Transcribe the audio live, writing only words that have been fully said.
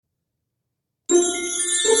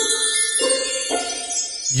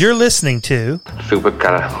You're listening to super,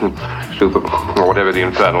 or whatever the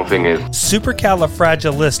infernal thing is.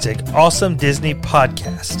 Supercalifragilistic Awesome Disney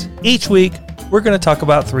Podcast. Each week, we're going to talk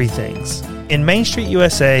about three things. In Main Street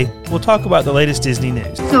USA, we'll talk about the latest Disney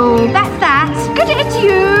news. So that's that. Good day to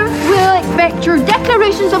you. We'll expect your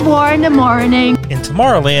declarations of war in the morning. In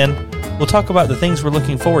Tomorrowland, we'll talk about the things we're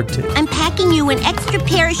looking forward to. I'm packing you an extra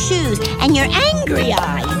pair of shoes and your angry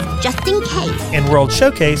eyes, just in case. And World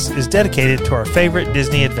Showcase is dedicated to our favorite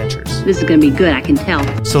Disney adventures. This is going to be good, I can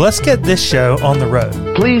tell. So let's get this show on the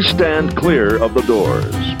road. Please stand clear of the doors.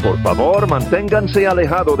 Por favor, manténganse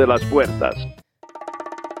alejado de las puertas.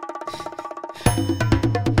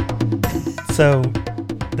 So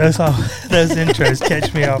those intros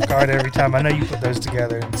catch me off guard every time. I know you put those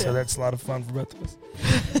together, and so that's a lot of fun for both of us.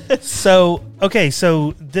 So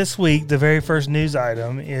this week, the very first news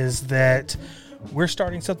item is that we're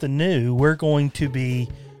starting something new. We're going to be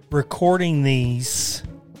recording these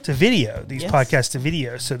to video, podcasts to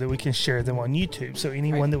video, so that we can share them on YouTube. So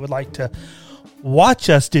anyone that would like to watch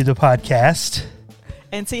us do the podcast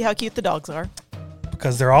and see how cute the dogs are,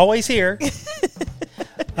 because they're always here,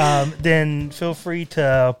 then feel free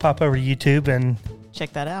to pop over to YouTube and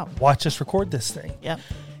check that out. Watch us record this thing. Yep.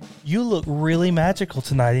 You look really magical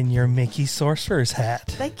tonight in your Mickey Sorcerer's hat.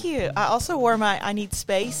 Thank you. I also wore my I Need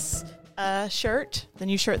Space shirt, the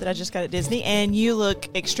new shirt that I just got at Disney, and you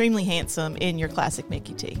look extremely handsome in your classic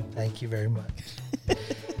Mickey tee. Thank you very much.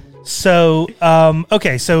 So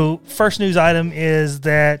first news item is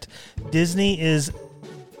that Disney is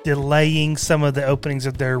delaying some of the openings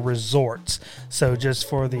of their resorts. So just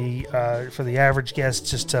for the average guest,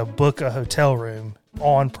 just to book a hotel room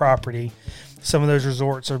on property, some of those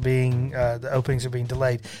resorts are being the openings are being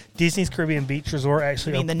delayed. Disney's Caribbean Beach Resort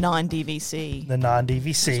actually, the non-DVC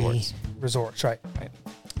resorts, right?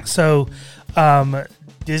 So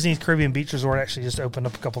Disney's Caribbean Beach Resort actually just opened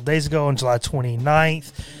up a couple days ago on July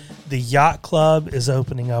 29th. The Yacht Club is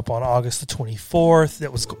opening up on August the 24th.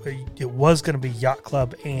 It was going to be Yacht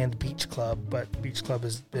Club and Beach Club, but Beach Club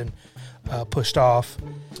has been pushed off.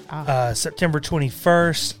 September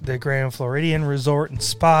 21st, the Grand Floridian Resort and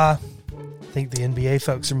Spa. I think the NBA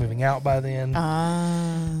folks are moving out by then.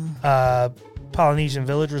 Polynesian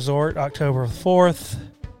Village Resort, October 4th.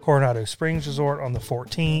 Coronado Springs Resort on the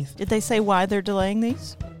 14th. Did they say why they're delaying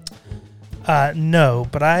these? No,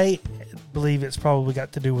 but I believe it's probably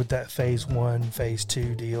got to do with that Phase 1, Phase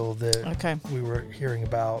 2 deal that we were hearing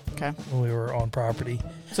about when we were on property.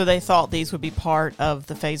 So they thought these would be part of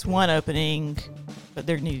the Phase 1 opening, but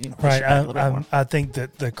they're needing to push it back a little bit more. I think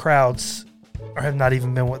that the crowds have not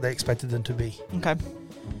even been what they expected them to be. Okay.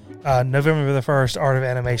 November the 1st, Art of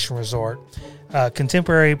Animation Resort.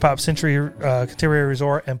 Contemporary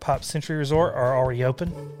Resort and Pop Century Resort are already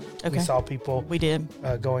open. Okay. We saw people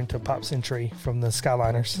going to Pop Century from the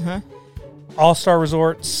Skyliners. All-Star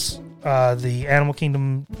Resorts, the Animal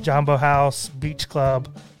Kingdom Jambo House, Beach Club,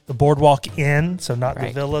 the Boardwalk Inn, so not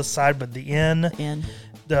the Villa side, but the Inn.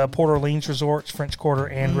 The Port Orleans Resorts, French Quarter,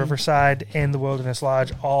 and Riverside, and the Wilderness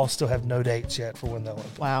Lodge all still have no dates yet for when they'll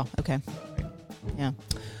open. Wow. Okay. Yeah.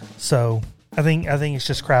 So I think it's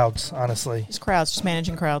just crowds, honestly. Just crowds, just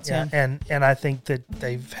managing crowds. Yeah. And I think that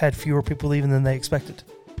they've had fewer people leaving than they expected.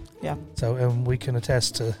 Yeah. So, and we can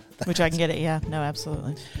attest to that. Which I can get it. Yeah. No,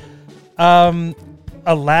 absolutely.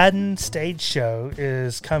 Aladdin stage show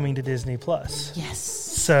is coming to Disney Plus. Yes.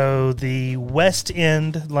 So the West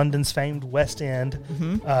End, London's famed West End,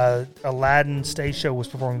 Aladdin stage show was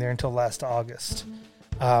performing there until last August.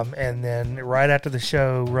 And then right after the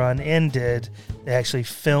show run ended, they actually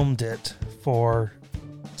filmed it for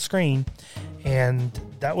screen. And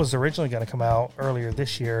that was originally going to come out earlier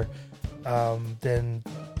this year. Then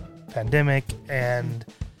pandemic, and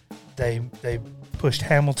they pushed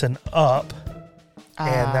Hamilton up.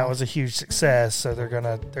 And that was a huge success, so they're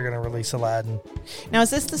gonna release Aladdin. Now, is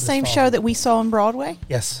this the same show that we saw on Broadway?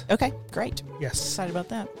 Yes. Okay, great. Yes. Excited about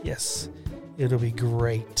that. Yes. It'll be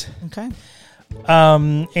great. Okay.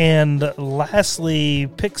 And lastly,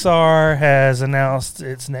 Pixar has announced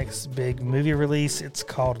its next big movie release. It's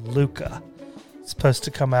called Luca. It's supposed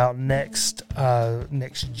to come out next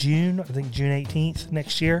June, I think June 18th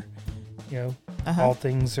next year. All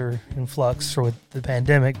things are in flux with the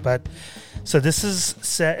pandemic, but so this is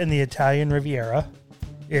set in the Italian Riviera.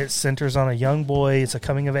 It centers on a young boy. It's a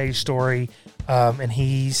coming-of-age story, and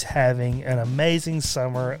he's having an amazing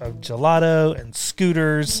summer of gelato and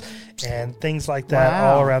scooters and things like that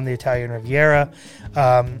all around the Italian Riviera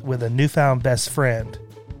with a newfound best friend.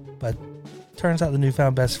 But turns out the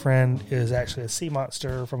newfound best friend is actually a sea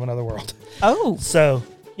monster from another world. Oh. So,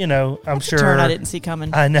 I'm sure. Turn I didn't see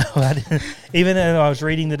coming. I know. I didn't. Even though I was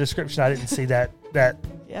reading the description, I didn't see that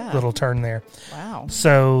little turn there. Wow.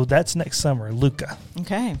 So that's next summer, Luca.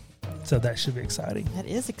 Okay. So that should be exciting. That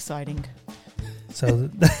is exciting. So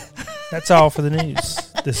that's all for the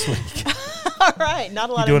news this week. All right. Not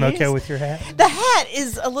a lot You of doing news. okay with your hat? The hat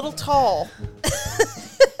is a little tall.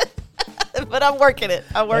 But I'm working it.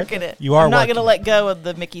 I'm working it. You are I'm not working going to let go of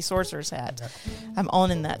the Mickey Sorcerer's hat. I'm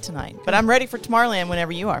owning that tonight. But I'm ready for Tomorrowland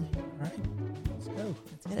whenever you are. All right. Let's go.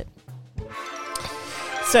 Let's hit it.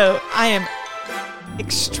 So I am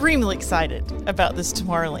extremely excited about this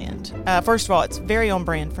Tomorrowland. First of all, it's very on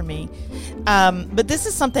brand for me. But this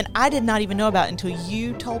is something I did not even know about until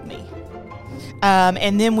you told me.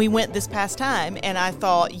 And then we went this past time, and I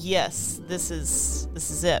thought, yes, this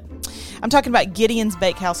is it. I'm talking about Gideon's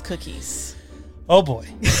Bakehouse cookies. Oh boy.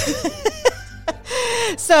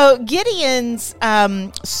 So Gideon's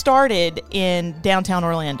started in downtown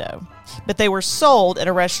Orlando, but they were sold at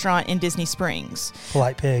a restaurant in Disney Springs.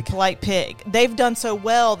 Polite Pig. Polite Pig. They've done so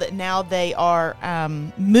well that now they are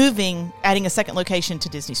adding a second location to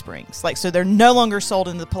Disney Springs. So they're no longer sold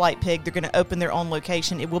in the Polite Pig. They're going to open their own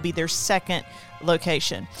location. It will be their second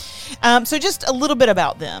location. So just a little bit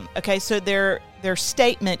about them. Okay, so their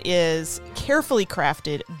statement is carefully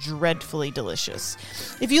crafted, dreadfully delicious.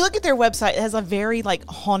 If you look at their website, it has a very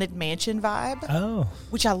haunted mansion vibe. Oh.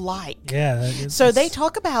 Which I like. Yeah. That is, So they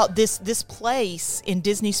talk about this place in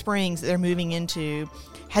Disney Springs that they're moving into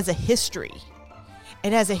has a history.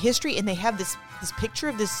 It has a history, and they have this picture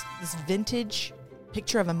of this vintage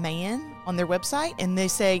picture of a man on their website, and they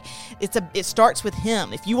say it starts with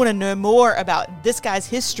him. If you want to know more about this guy's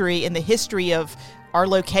history and the history of our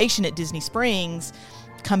location at Disney Springs,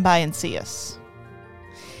 come by and see us.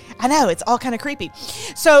 I know, it's all kind of creepy.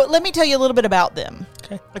 So let me tell you a little bit about them.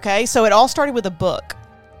 Okay. So it all started with a book.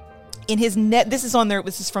 This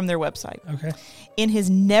is from their website. Okay. In his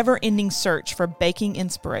never-ending search for baking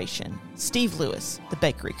inspiration, Steve Lewis, the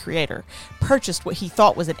bakery creator, purchased what he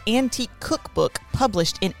thought was an antique cookbook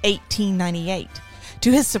published in 1898.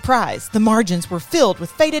 To his surprise, the margins were filled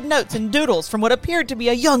with faded notes and doodles from what appeared to be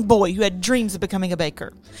a young boy who had dreams of becoming a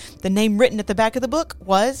baker. The name written at the back of the book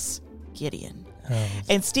was Gideon.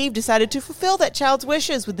 And Steve decided to fulfill that child's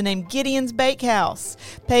wishes with the name Gideon's Bakehouse.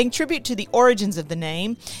 Paying tribute to the origins of the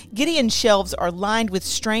name, Gideon's shelves are lined with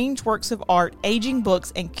strange works of art, aging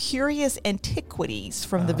books, and curious antiquities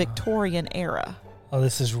from the Victorian era. Oh,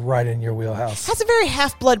 this is right in your wheelhouse. Has a very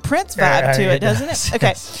Half-Blood Prince vibe to it, doesn't it?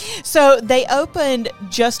 Okay. So they opened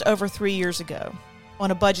just over 3 years ago on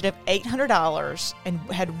a budget of $800 and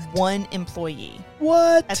had one employee.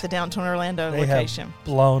 What? At the downtown Orlando They location. have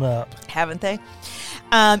blown up. Haven't they?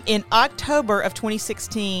 In October of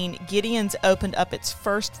 2016, Gideon's opened up its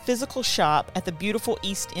first physical shop at the beautiful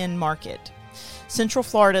East End Market, Central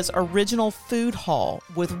Florida's original food hall,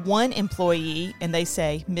 with one employee, and they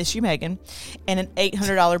say, miss you, Megan, and an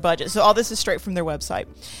 $800 budget. So all this is straight from their website.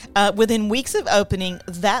 Within weeks of opening,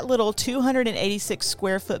 that little 286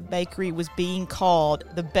 square foot bakery was being called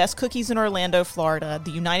the best cookies in Orlando, Florida,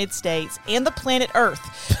 the United States, and the planet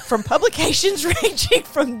Earth, from publications ranging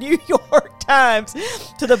from New York Times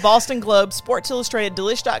to the Boston Globe, Sports Illustrated,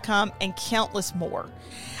 Delish.com, and countless more.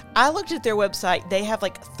 I looked at their website. They have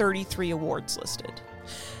 33 awards listed.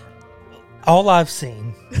 All I've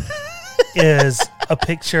seen is a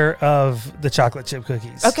picture of the chocolate chip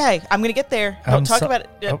cookies. Okay, I'm going to get there. Don't talk about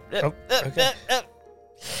it. Okay.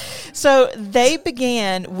 So they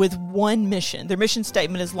began with one mission. Their mission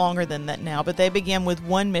statement is longer than that now, but they began with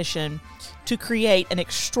one mission to create an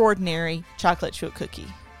extraordinary chocolate chip cookie.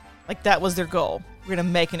 That was their goal. We're going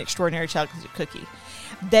to make an extraordinary chocolate chip cookie.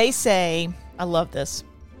 They say, I love this,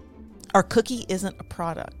 our cookie isn't a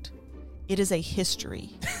product. It is a history.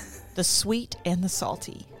 The sweet and the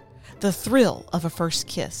salty. The thrill of a first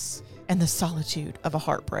kiss. And the solitude of a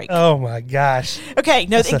heartbreak. Oh my gosh. Okay,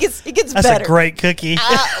 no, it gets better. That's a great cookie.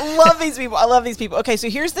 I love these people. I love these people. Okay, so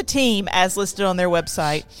here's the team as listed on their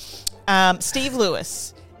website. Steve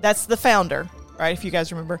Lewis, that's the founder, right, if you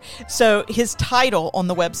guys remember. So his title on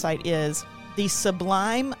the website is The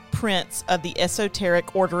Sublime Prince of the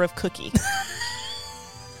Esoteric Order of Cookie.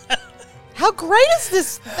 How great is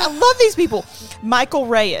this? I love these people. Michael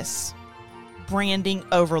Reyes, branding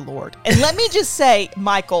overlord. And let me just say,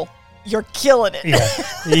 Michael, you're killing it.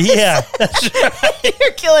 Yeah, that's right.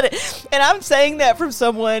 You're killing it. And I'm saying that from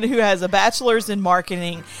someone who has a bachelor's in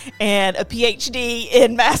marketing and a PhD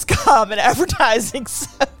in mass comm and advertising.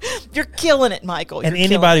 So you're killing it, Michael. And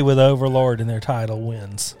anybody with Overlord in their title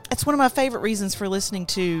wins. It's one of my favorite reasons for listening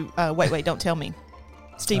to Wait, Don't Tell Me.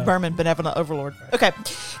 Steve Berman, Benevolent Overlord. Okay.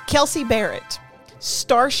 Kelsey Barrett,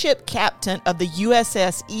 starship captain of the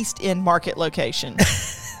USS East End Market location.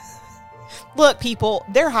 Look, people,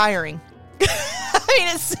 they're hiring.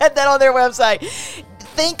 mean, it said that on their website.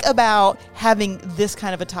 Think about having this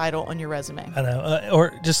kind of a title on your resume. I know.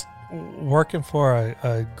 Or just working for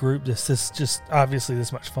a group that's just obviously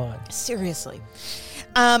this much fun. Seriously.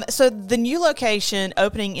 So the new location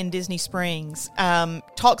opening in Disney Springs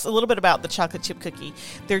talks a little bit about the chocolate chip cookie.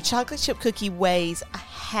 Their chocolate chip cookie weighs a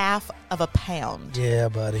half of a pound. Yeah,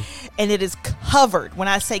 buddy. And it is covered. When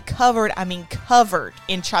I say covered, I mean covered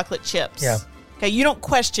in chocolate chips. Yeah. Okay, you don't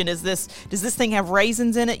question, does this thing have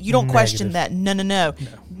raisins in it? You don't question that. No.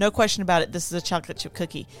 No question about it. This is a chocolate chip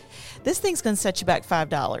cookie. This thing's going to set you back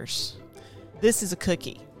 $5. This is a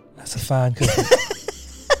cookie. That's a fine cookie.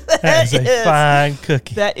 That is a fine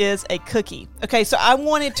cookie. That is a cookie. Okay, so I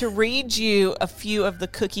wanted to read you a few of the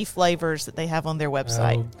cookie flavors that they have on their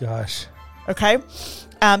website. Oh, gosh. Okay?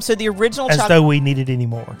 So the original As though we needed any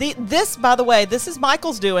more. This, by the way, this is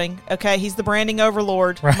Michael's doing. Okay, he's the branding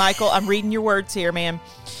overlord. Right. Michael, I'm reading your words here, man.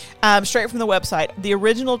 Straight from the website. The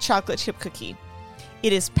original chocolate chip cookie.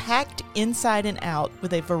 It is packed inside and out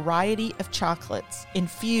with a variety of chocolates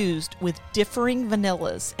infused with differing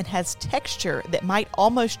vanillas and has texture that might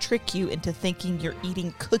almost trick you into thinking you're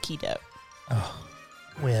eating cookie dough. Oh,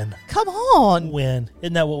 win. Come on. Win.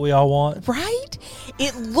 Isn't that what we all want? Right?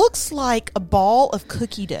 It looks like a ball of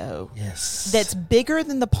cookie dough. Yes. That's bigger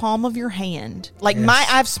than the palm of your hand. Like Yes. I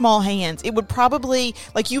have small hands. It would probably,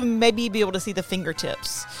 like you maybe be able to see the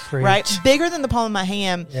fingertips. Preach. Right? Bigger than the palm of my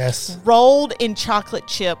hand. Yes. Rolled in chocolate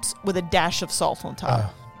chips with a dash of salt on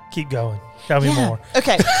top. Keep going. Tell me more.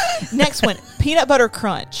 Okay. Next one, peanut butter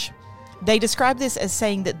crunch. They describe this as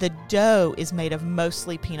saying that the dough is made of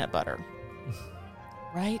mostly peanut butter.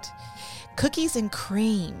 Right? Cookies and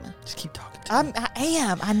cream. Just keep talking to me.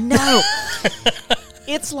 I know.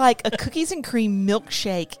 It's like a cookies and cream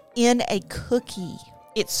milkshake in a cookie.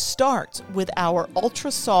 It starts with our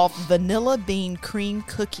ultra soft vanilla bean cream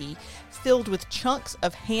cookie filled with chunks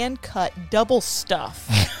of hand-cut double stuff.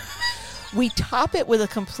 We top it with a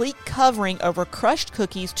complete covering over crushed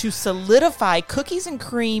cookies to solidify cookies and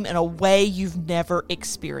cream in a way you've never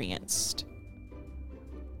experienced.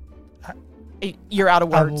 You're out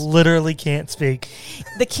of I words. literally can't speak.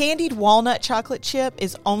 The candied walnut chocolate chip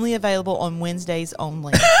is only available on Wednesdays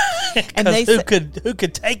only. And who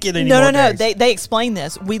could take it anymore? No. They explain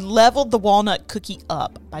this. We leveled the walnut cookie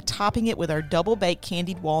up by topping it with our double baked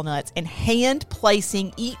candied walnuts and hand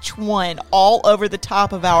placing each one all over the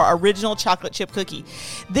top of our original chocolate chip cookie.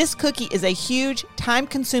 This cookie is a huge, time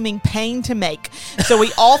consuming pain to make, so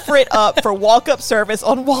we offer it up for walk up service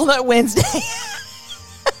on Walnut Wednesday.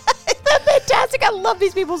 Fantastic. I love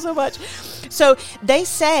these people so much. So they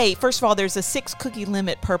say, first of all, there's a 6 cookie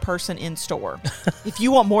limit per person in store. If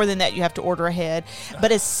you want more than that, you have to order ahead.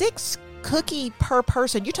 But a 6 cookie per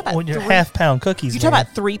person, you're talking about when you're half-pound cookies. You're talking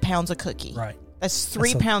about 3 pounds of cookie. Right. That's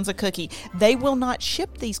 3 pounds of cookie. They will not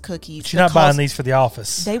ship these cookies. You're not buying these for the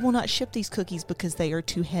office. They will not ship these cookies because they are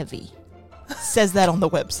too heavy. Says that on the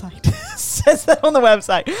website. Says that on the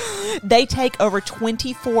website. They take over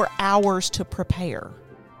 24 hours to prepare.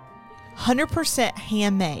 100%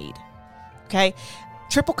 handmade. Okay,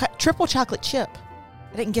 triple chocolate chip.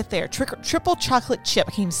 I didn't get there. Triple chocolate chip.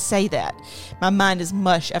 I can't even say that. My mind is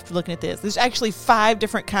mush after looking at this. There's actually 5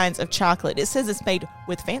 different kinds of chocolate. It says it's made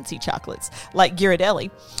with fancy chocolates like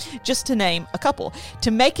Ghirardelli, just to name a couple.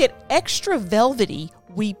 To make it extra velvety,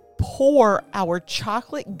 we pour our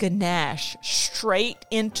chocolate ganache straight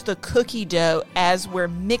into the cookie dough as we're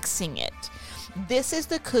mixing it. This is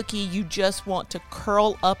the cookie you just want to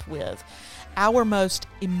curl up with. Our most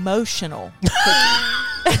emotional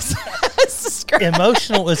cookie.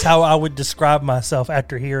 Emotional is how I would describe myself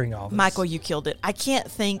after hearing all this. Michael, you killed it. I can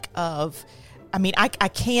think of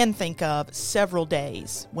several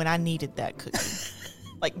days when I needed that cookie.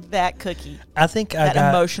 Like that cookie. I think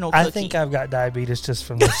emotional cookie. I think I've got diabetes just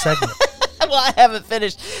from this segment. Well, I haven't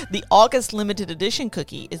finished. The August limited edition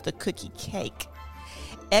cookie is the cookie cake.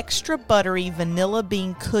 Extra buttery vanilla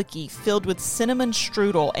bean cookie filled with cinnamon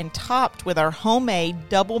strudel and topped with our homemade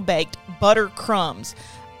double-baked butter crumbs.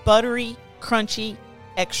 Buttery, crunchy,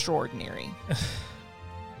 extraordinary.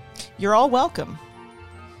 You're all welcome.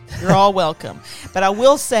 You're all welcome. But I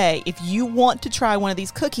will say, if you want to try one of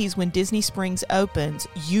these cookies when Disney Springs opens,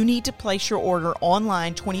 you need to place your order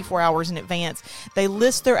online 24 hours in advance. They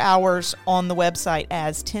list their hours on the website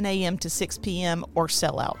as 10 a.m. to 6 p.m. or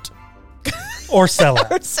sell out. Or sell out.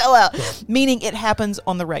 Or sell out, meaning it happens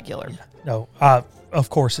on the regular. No, of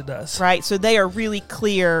course it does. Right? So they are really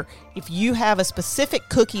clear. If you have a specific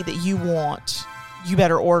cookie that you want, you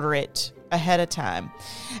better order it ahead of time.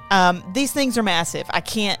 These things are massive.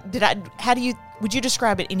 How do you Would you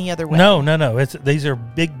describe it any other way? No. These are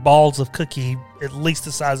big balls of cookie, at least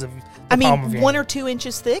the size of the palm of your 1 hand. or 2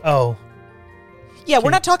 inches thick. Oh, Yeah,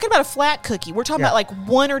 we're not talking about a flat cookie. We're talking about like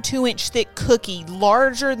 1 or 2 inch thick cookie,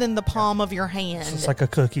 larger than the palm of your hand. it's like a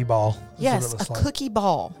cookie ball. That's Yes, what it looks a like. cookie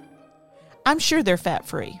ball. I'm sure they're fat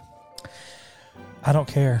free. I don't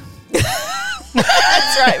care.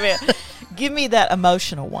 That's right, man. Give me that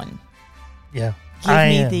emotional one. Yeah. Give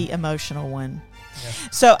me the emotional one. Yeah.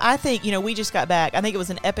 So I think, we just got back. I think it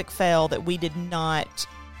was an epic fail that we did not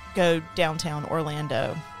go downtown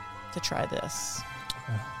Orlando to try this.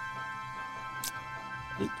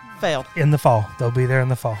 Failed. In the fall. They'll be there in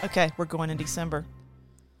the fall. Okay, we're going in December.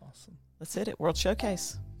 Awesome. Let's hit it. World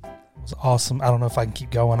Showcase. It was awesome. I don't know if I can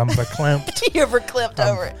keep going. I'm verklempt. You're verklempt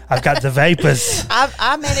over it. I've got the vapors.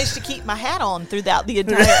 I managed to keep my hat on throughout the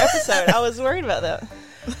entire episode. I was worried about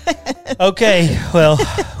that. Okay, well,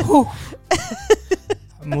 whew.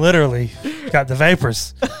 I'm literally got the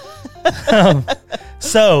vapors.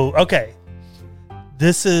 Okay.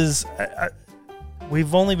 This is...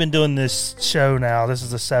 we've only been doing this show now. This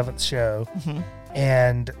is the 7th show. Mm-hmm.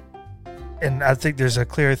 And I think there's a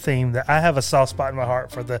clear theme that I have a soft spot in my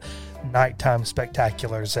heart for the nighttime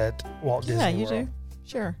spectaculars at Walt Disney World. Yeah, you do.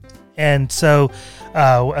 Sure. And so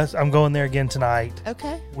I'm going there again tonight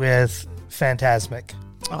Okay. with Fantasmic.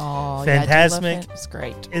 Oh, Fantasmic it's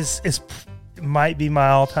great. Might be my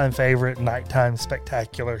all-time favorite nighttime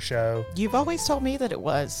spectacular show. You've always told me that it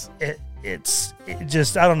was. It's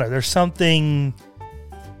just, I don't know, there's something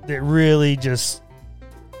that really just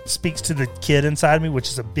speaks to the kid inside me, which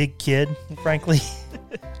is a big kid, frankly.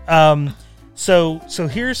 So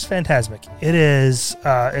here's Fantasmic. It is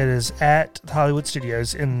at Hollywood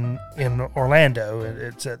Studios in Orlando.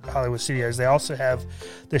 It's at Hollywood Studios. They also have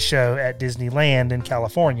the show at Disneyland in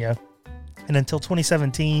California. And until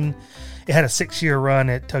 2017, it had a 6-year run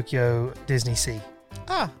at Tokyo Disney Sea.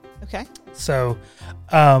 Ah, okay. So,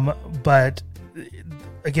 but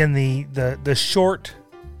again, the short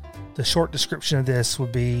description of this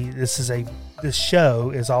would be this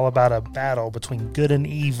show is all about a battle between good and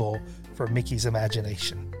evil for Mickey's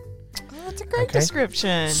imagination. Oh, that's a great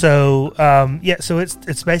description. So, so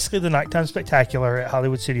it's basically the nighttime spectacular at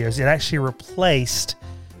Hollywood Studios. It actually replaced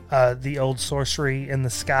the old Sorcery in the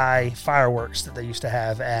Sky fireworks that they used to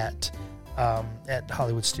have at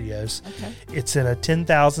Hollywood Studios. Okay. It's in a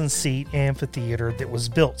 10,000-seat amphitheater that was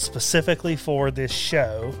built specifically for this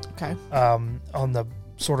show. Okay. On the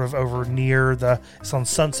sort of over near it's on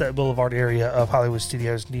Sunset Boulevard area of Hollywood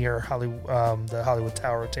Studios, near the Hollywood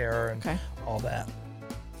Tower of Terror and all that.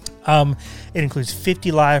 It includes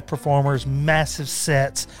 50 live performers, massive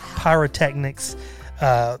sets, pyrotechnics,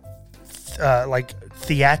 like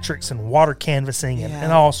theatrics and water canvassing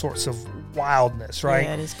and all sorts of wildness, right?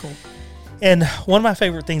 Yeah, it is cool. And one of my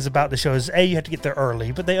favorite things about the show is, you have to get there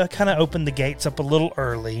early, but they kind of open the gates up a little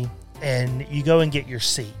early, and you go and get your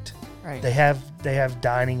seat. Right. They have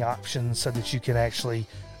dining options so that you can actually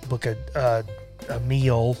book a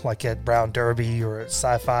meal like at Brown Derby or at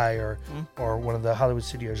Sci-Fi or one of the Hollywood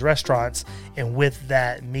Studios restaurants, and with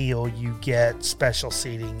that meal you get special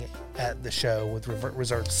seating at the show with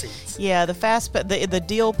reserved seats. Yeah, the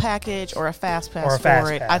deal package or a fast pass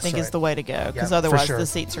I think is the way to go, because otherwise the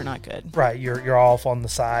seats are not good. Right, you're off on the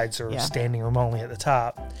sides or standing room only at the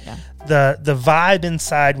top. Yeah. The vibe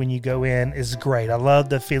inside when you go in is great. I love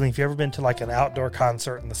the feeling. If you've ever been to like an outdoor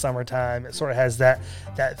concert in the summertime, it sort of has that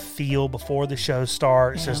feel before the show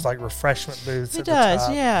starts. There's like refreshment booths at the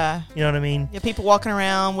top. Yeah. You know what I mean? Yeah, people walking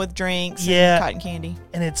around with drinks and cotton candy.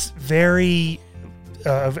 And it's very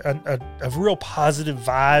a real positive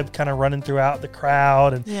vibe kind of running throughout the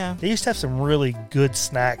crowd. And they used to have some really good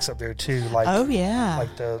snacks up there too. Like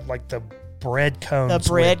like the bread cones,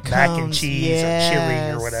 with mac and cheese or chili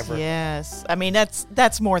or whatever. Yes, I mean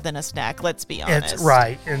that's more than a snack. Let's be honest. It's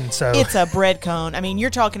right, and so it's a bread cone. I mean, you're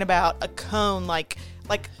talking about a cone like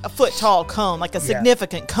a foot tall cone, like a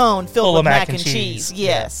significant cone filled with mac and cheese.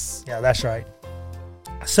 Yes, yeah, that's right.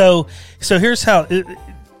 So here's how.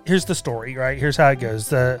 Here's the story, right? Here's how it goes.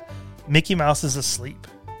 The Mickey Mouse is asleep,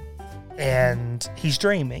 and he's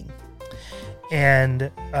dreaming. And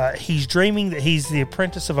he's dreaming that he's the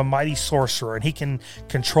apprentice of a mighty sorcerer, and he can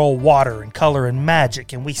control water and color and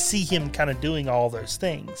magic. And we see him kind of doing all those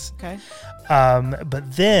things. Okay.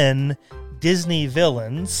 But then Disney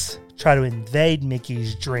villains try to invade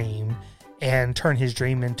Mickey's dream and turn his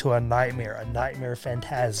dream into a nightmare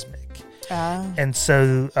Fantasmic. And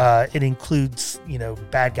so it includes,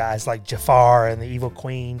 bad guys like Jafar and the Evil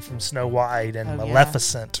Queen from Snow White and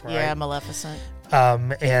Maleficent, right? Yeah, Maleficent.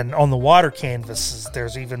 And on the water canvases,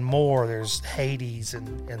 there's even more. There's Hades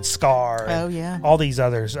and Scar. Oh, and yeah. all these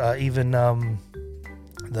others. Even I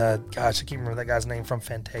can't remember that guy's name from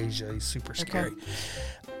Fantasia. He's super scary.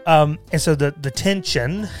 And so the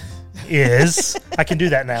tension is, I can do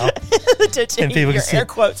that now. And people can see air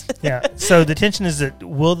quotes. Yeah. So the tension is that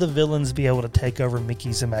will the villains be able to take over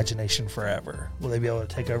Mickey's imagination forever? Will they be able to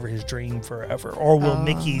take over his dream forever? Or will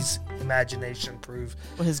Mickey's imagination prove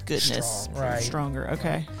Well, his goodness strong, right? stronger.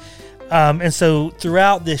 Okay. And so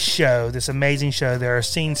throughout this show, this amazing show, there are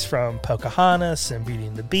scenes from Pocahontas and Beauty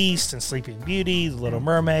and the Beast and Sleeping Beauty, The Little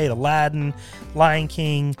Mermaid, Aladdin, Lion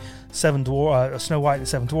King, Snow White and the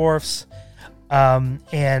Seven Dwarfs.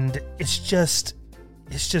 And it's just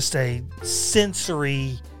a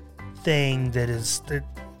sensory thing that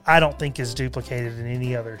I don't think is duplicated in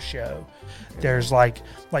any other show. There's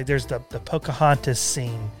there's the Pocahontas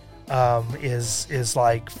scene is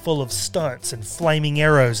like full of stunts and flaming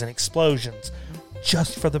arrows and explosions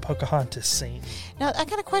just for the Pocahontas scene. Now, I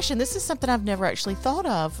got a question. This is something I've never actually thought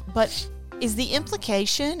of, but is the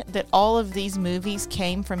implication that all of these movies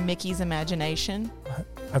came from Mickey's imagination?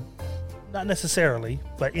 Not necessarily,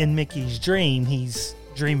 but in Mickey's dream, he's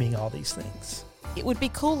dreaming all these things. It would be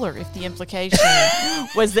cooler if the implication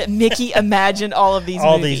was that Mickey imagined all of these movies.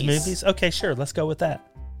 All these movies? Okay, sure. Let's go with that.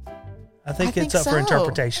 I think it's up for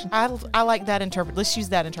interpretation. I like that Let's use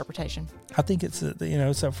that interpretation. I think it's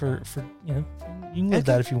it's up for you can live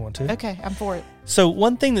that if you want to. Okay, I'm for it. So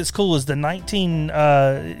one thing that's cool is in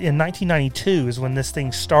 1992 is when this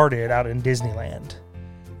thing started out in Disneyland.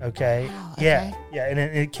 Okay. Wow, yeah, and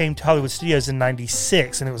it came to Hollywood Studios in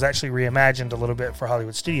 '96, and it was actually reimagined a little bit for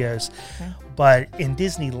Hollywood Studios. Okay. But in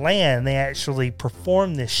Disneyland, they actually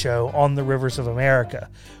performed this show on the Rivers of America,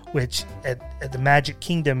 which at the Magic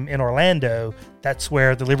Kingdom in Orlando, that's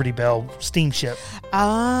where the Liberty Bell steamship.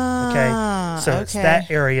 It's that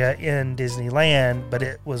area in Disneyland, but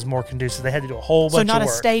it was more conducive. They had to do a whole bunch of work. So not a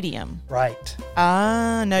stadium. Right.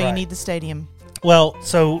 You need the stadium. Well,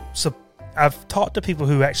 so I've talked to people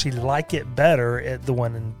who actually like it better at the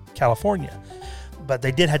one in California. But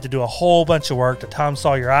they did have to do a whole bunch of work to Tom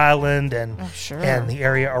Sawyer Island and the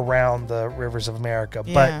area around the Rivers of America.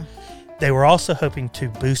 Yeah. But they were also hoping to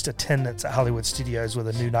boost attendance at Hollywood Studios with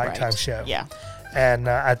a new nighttime show. Yeah. And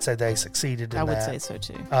I'd say they succeeded in that. I would say so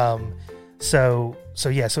too. So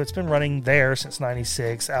it's been running there since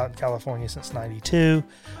 '96, out in California since '92.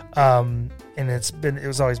 And it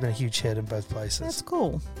was always been a huge hit in both places. That's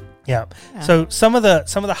cool. Yeah. So some of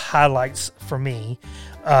the highlights for me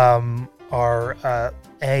are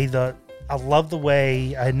I love the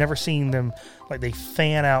way I had never seen them, like they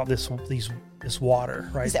fan out this water,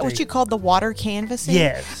 right? Is that what you called the water canvassing?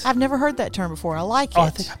 Yes. I've never heard that term before. I like it. Oh, I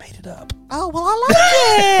think I made it up. Oh, well, I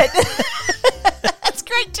like it. That's a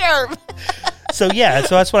great term. So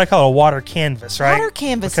that's what I call a water canvas, right? Water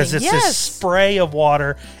canvassing, because it's this spray of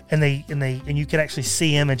water, and you can actually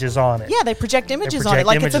see images on it. Yeah, they project images on it,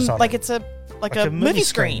 like it's a movie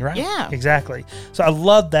screen, right? Yeah, exactly. So I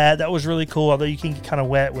love that. That was really cool. Although you can get kind of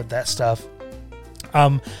wet with that stuff.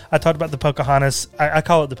 I talked about the Pocahontas. I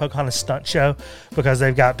call it the Pocahontas stunt show because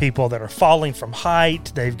they've got people that are falling from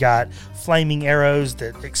height. They've got flaming arrows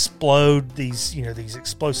that explode these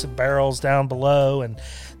explosive barrels down below, and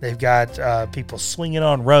they've got people swinging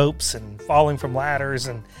on ropes and falling from ladders,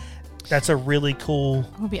 and that's a really cool.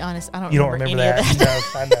 I'll be honest, I don't. You don't remember that? No,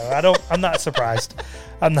 I know. I don't. I'm not surprised.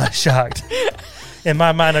 I'm not shocked. In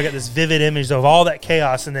my mind, I got this vivid image of all that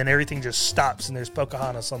chaos, and then everything just stops, and there's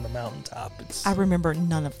Pocahontas on the mountaintop. I remember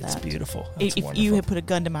none of that. It's beautiful. If you had put a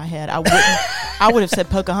gun to my head, I would have said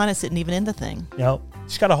Pocahontas isn't even in the thing.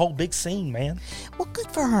 She's got a whole big scene, man. Well, good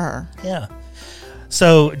for her. Yeah.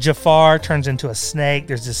 So Jafar turns into a snake.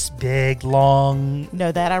 There's this big, long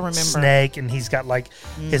that I remember. Snake, and he's got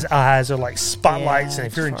his eyes are like spotlights, and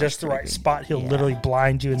if you're in just the right spot, he'll literally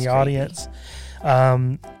blind you in the audience.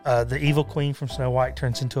 The evil queen from Snow White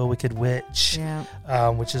turns into a wicked witch,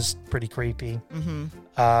 which is pretty creepy.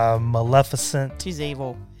 Mm-hmm. Maleficent, she's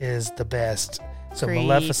evil, is the best. So creepy.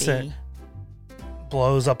 Maleficent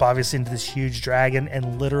blows up obviously into this huge dragon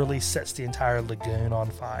and literally sets the entire lagoon on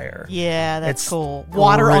fire. Yeah, that's cool.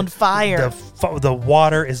 Water on fire. The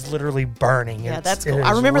water is literally burning. Yeah, that's cool.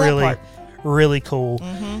 I remember that part. Really cool.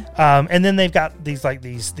 Mm-hmm. And then they've got these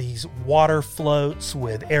water floats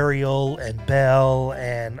with Ariel and Belle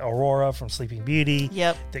and Aurora from Sleeping Beauty.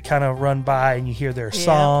 Yep. That kind of run by and you hear their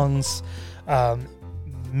songs.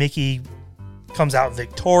 Mickey comes out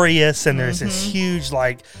victorious, and there's this huge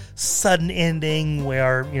sudden ending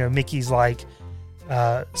where Mickey's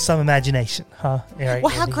some imagination, huh? Eric?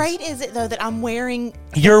 Well, how And great is it though that I'm wearing?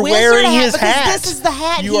 the You're wizard wearing hat his because hat. This is the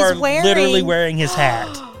hat You he's are wearing. literally wearing his hat.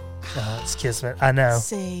 It's kismet. I know.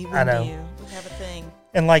 See, we I know. knew. We have a thing.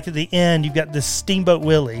 And like at the end, you've got this Steamboat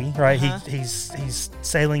Willie, right? Uh-huh. He's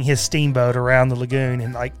sailing his steamboat around the lagoon,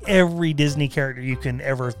 and like every Disney character you can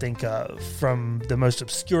ever think of, from the most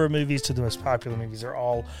obscure movies to the most popular movies, are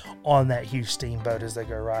all on that huge steamboat as they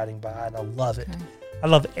go riding by, and I love it. Okay. I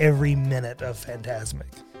love every minute of Fantasmic.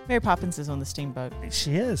 Mary Poppins is on the steamboat.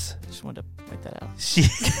 She is. Just wanted to point that out. She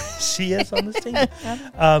is on the steamboat.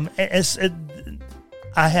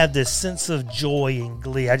 I have this sense of joy and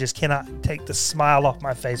glee. I just cannot take the smile off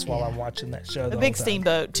my face while I'm watching that show. The the big whole time.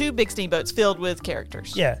 steamboat, 2 big steamboats filled with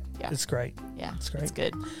characters. Yeah, Yeah. it's great. Yeah, It's great. It's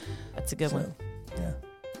good. That's a good one. Yeah.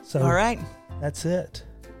 So All right. that's it.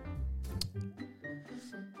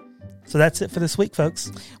 So that's it for this week,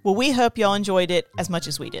 folks. Well, we hope y'all enjoyed it as much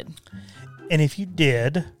as we did. And if you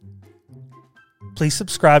did, please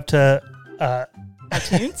subscribe to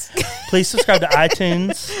iTunes. please subscribe to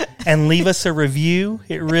iTunes and leave us a review.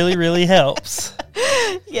 It really, really helps.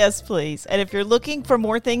 Yes, please. And if you're looking for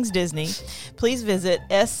more things Disney, please visit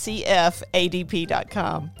scfadp.com.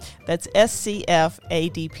 That's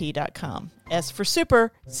scfadp.com. S for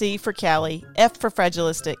super, C for Cali, F for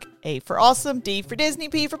fragilistic, A for awesome, D for Disney,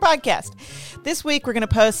 P for podcast. This week, we're going to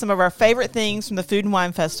post some of our favorite things from the Food and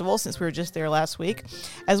Wine Festival, since we were just there last week,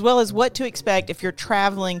 as well as what to expect if you're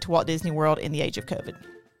traveling to Walt Disney World in the age of COVID.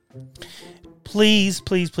 Please,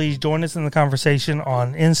 please, please join us in the conversation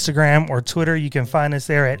on Instagram or Twitter. You can find us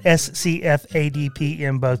there at SCFADP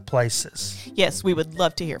in both places. Yes, we would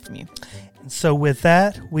love to hear from you. So with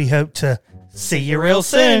that, we hope to see you real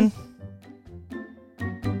soon.